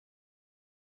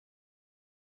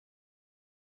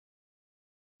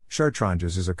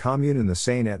Chartronges is a commune in the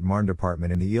Seine-et-Marne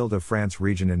department in the Île-de-France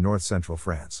region in north-central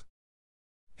France.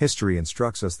 History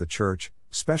instructs us the church,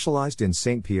 specialized in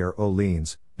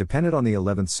Saint-Pierre-aux-Liens, depended on the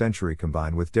 11th century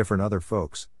combined with different other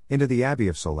folks, into the abbey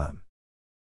of Solesmes.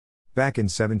 Back in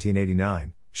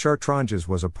 1789, Chartronges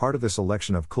was a part of the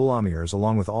selection of Coulommiers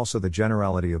along with also the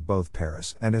generality of both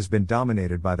Paris and has been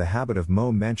dominated by the habit of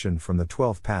Meaux Mentioned from the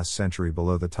 12th past century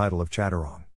below the title of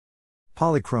Chaterongue.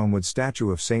 Polychrome wood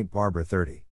statue of Saint Barbara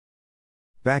 30.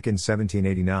 Back in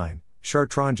 1789,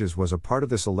 Chartronges was a part of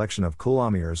the selection of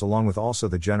Coulommiers along with also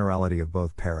the generality of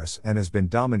both Paris and has been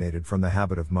dominated from the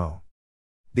habit of Meaux.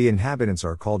 The inhabitants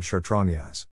are called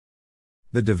Chartrongeais.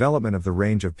 The development of the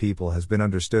range of people has been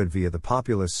understood via the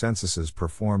populace censuses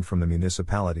performed from the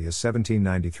municipality as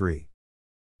 1793.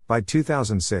 By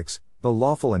 2006, the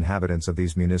lawful inhabitants of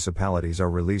these municipalities are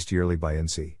released yearly by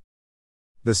INSEE.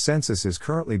 The census is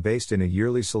currently based in a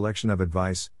yearly selection of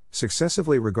advice,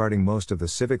 successively regarding most of the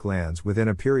civic lands within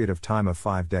a period of time of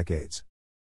 5 decades.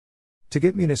 To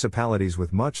get municipalities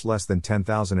with much less than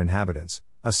 10,000 inhabitants,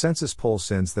 a census poll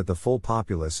since that the full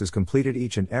populace is completed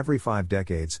each and every 5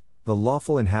 decades, the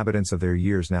lawful inhabitants of their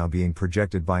years now being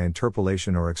projected by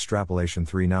interpolation or extrapolation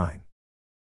 39.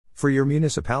 For your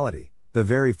municipality, the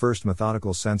very first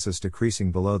methodical census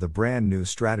decreasing below the brand new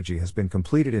strategy has been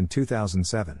completed in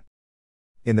 2007.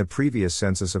 In the previous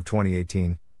census of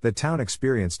 2018, the town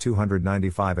experienced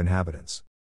 295 inhabitants.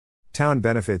 Town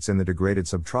benefits in the degraded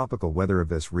subtropical weather of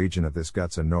this region of this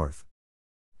Guts and North.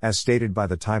 As stated by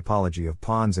the typology of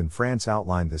ponds in France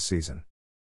outlined this season.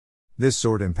 This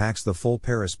sort impacts the full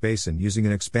Paris basin using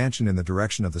an expansion in the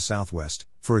direction of the southwest,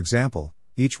 for example,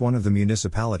 each one of the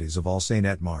municipalities of all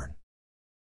Seine-et-Marne.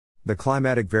 The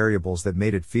climatic variables that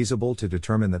made it feasible to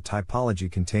determine the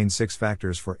typology contain 6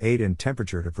 factors for aid and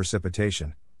temperature to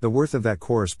precipitation, the worth of that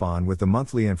correspond with the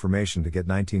monthly information to get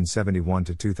 1971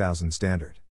 to 2000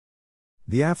 standard.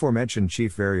 The aforementioned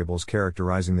chief variables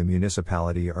characterizing the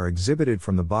municipality are exhibited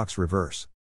from the box reverse.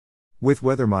 With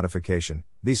weather modification,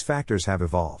 these factors have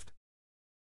evolved.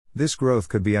 This growth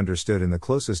could be understood in the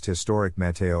closest historic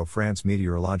Météo France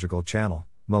meteorological channel,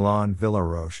 Milan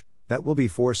Villaroche, that will be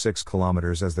 4-6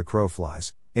 kilometers as the crow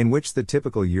flies, in which the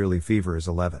typical yearly fever is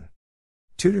 11.2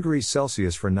 degrees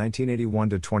Celsius for 1981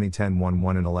 to 2010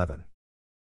 11 and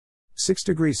 11.6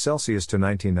 degrees Celsius to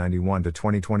 1991 to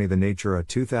 2020. The Natura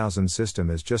 2000 system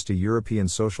is just a European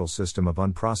social system of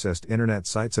unprocessed internet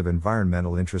sites of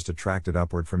environmental interest attracted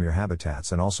upward from your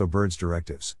habitats and also birds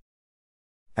directives.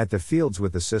 At the fields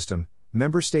with the system,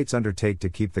 member states undertake to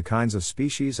keep the kinds of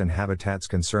species and habitats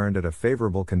concerned at a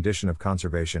favorable condition of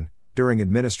conservation, during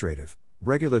administrative,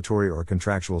 regulatory or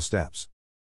contractual steps.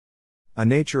 A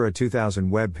Natura 2000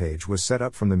 web page was set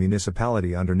up from the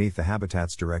municipality underneath the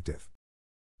Habitats Directive.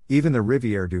 Even the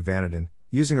Rivière du Vanadin,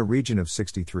 using a region of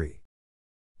 63.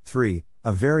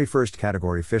 A very first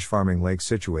category fish farming lake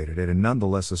situated at a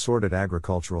nonetheless assorted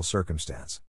agricultural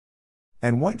circumstance.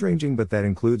 And wide-ranging, but that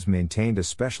includes maintained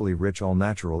especially rich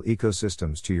all-natural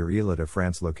ecosystems to your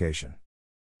Île-de-France location.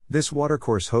 This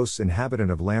watercourse hosts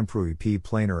inhabitant of Lamprey P.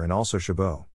 Planer and also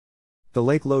Chabot. The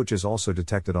lake loach is also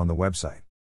detected on the website.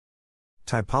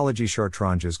 Typology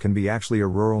Chartronges can be actually a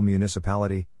rural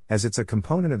municipality, as it's a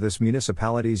component of this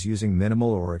municipality's using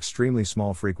minimal or extremely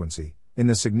small frequency, in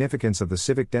the significance of the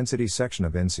civic density section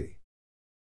of INSEE.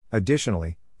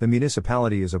 Additionally, the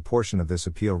municipality is a portion of this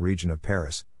appeal region of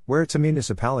Paris, where it's a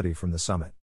municipality from the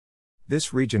summit.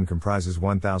 This region comprises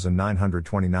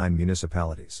 1,929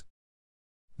 municipalities.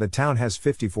 The town has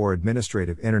 54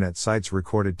 administrative internet sites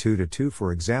recorded 2-2.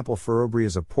 For example, Ferrobri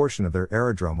is a portion of their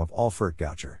aerodrome of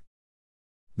Alfort-Goucher.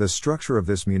 The structure of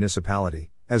this municipality,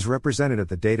 as represented at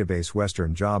the database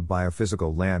Western Job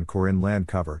Biophysical Land Corinne land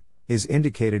cover, is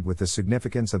indicated with the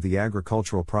significance of the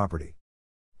agricultural property.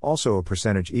 Also a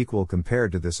percentage equal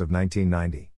compared to this of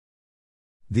 1990.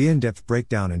 The in-depth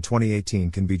breakdown in 2018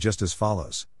 can be just as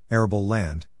follows: arable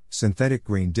land, synthetic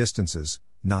green distances,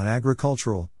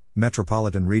 non-agricultural,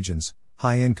 metropolitan regions,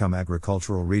 high-income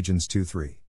agricultural regions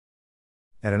 2-3.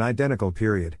 At an identical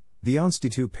period, the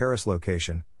Institut Paris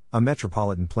location, a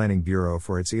metropolitan planning bureau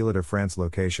for its Île-de-France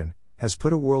location, has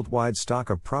put a worldwide stock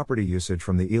of property usage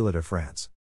from the Île-de-France.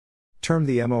 Termed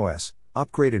the MOS,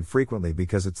 upgraded frequently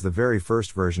because it's the very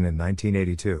first version in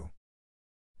 1982.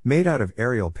 Made out of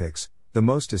aerial pics, the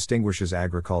most distinguishes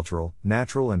agricultural,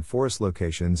 natural and forest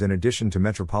locations in addition to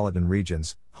metropolitan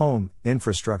regions, home,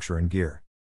 infrastructure and gear.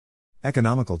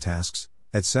 Economical tasks,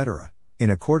 etc.,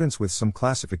 in accordance with some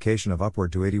classification of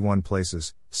upward to 81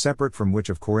 places, separate from which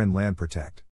of Corinne land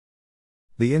protect.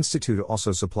 The Institute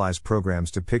also supplies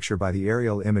programs to picture by the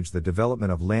aerial image the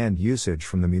development of land usage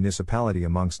from the municipality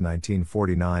amongst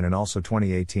 1949 and also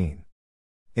 2018.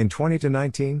 In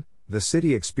 2019, the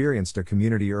city experienced a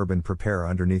community urban prepare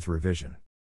underneath revision.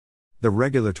 The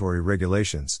regulatory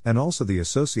regulations and also the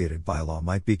associated bylaw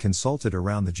might be consulted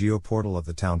around the geoportal of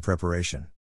the town preparation.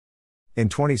 In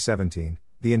 2017,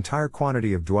 the entire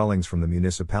quantity of dwellings from the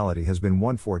municipality has been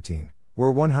 114,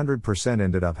 where 100%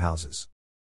 ended up houses.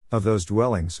 Of those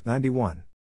dwellings,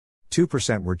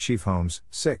 91.2% were chief homes,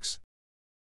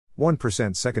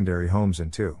 6.1% secondary homes and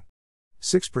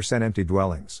 2.6% empty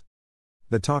dwellings.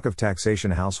 The talk of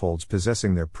taxation households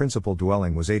possessing their principal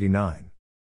dwelling was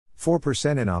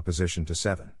 89.4% in opposition to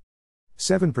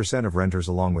 7.7% of renters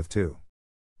along with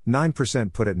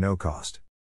 2.9% put at no cost.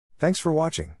 Thanks for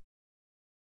watching.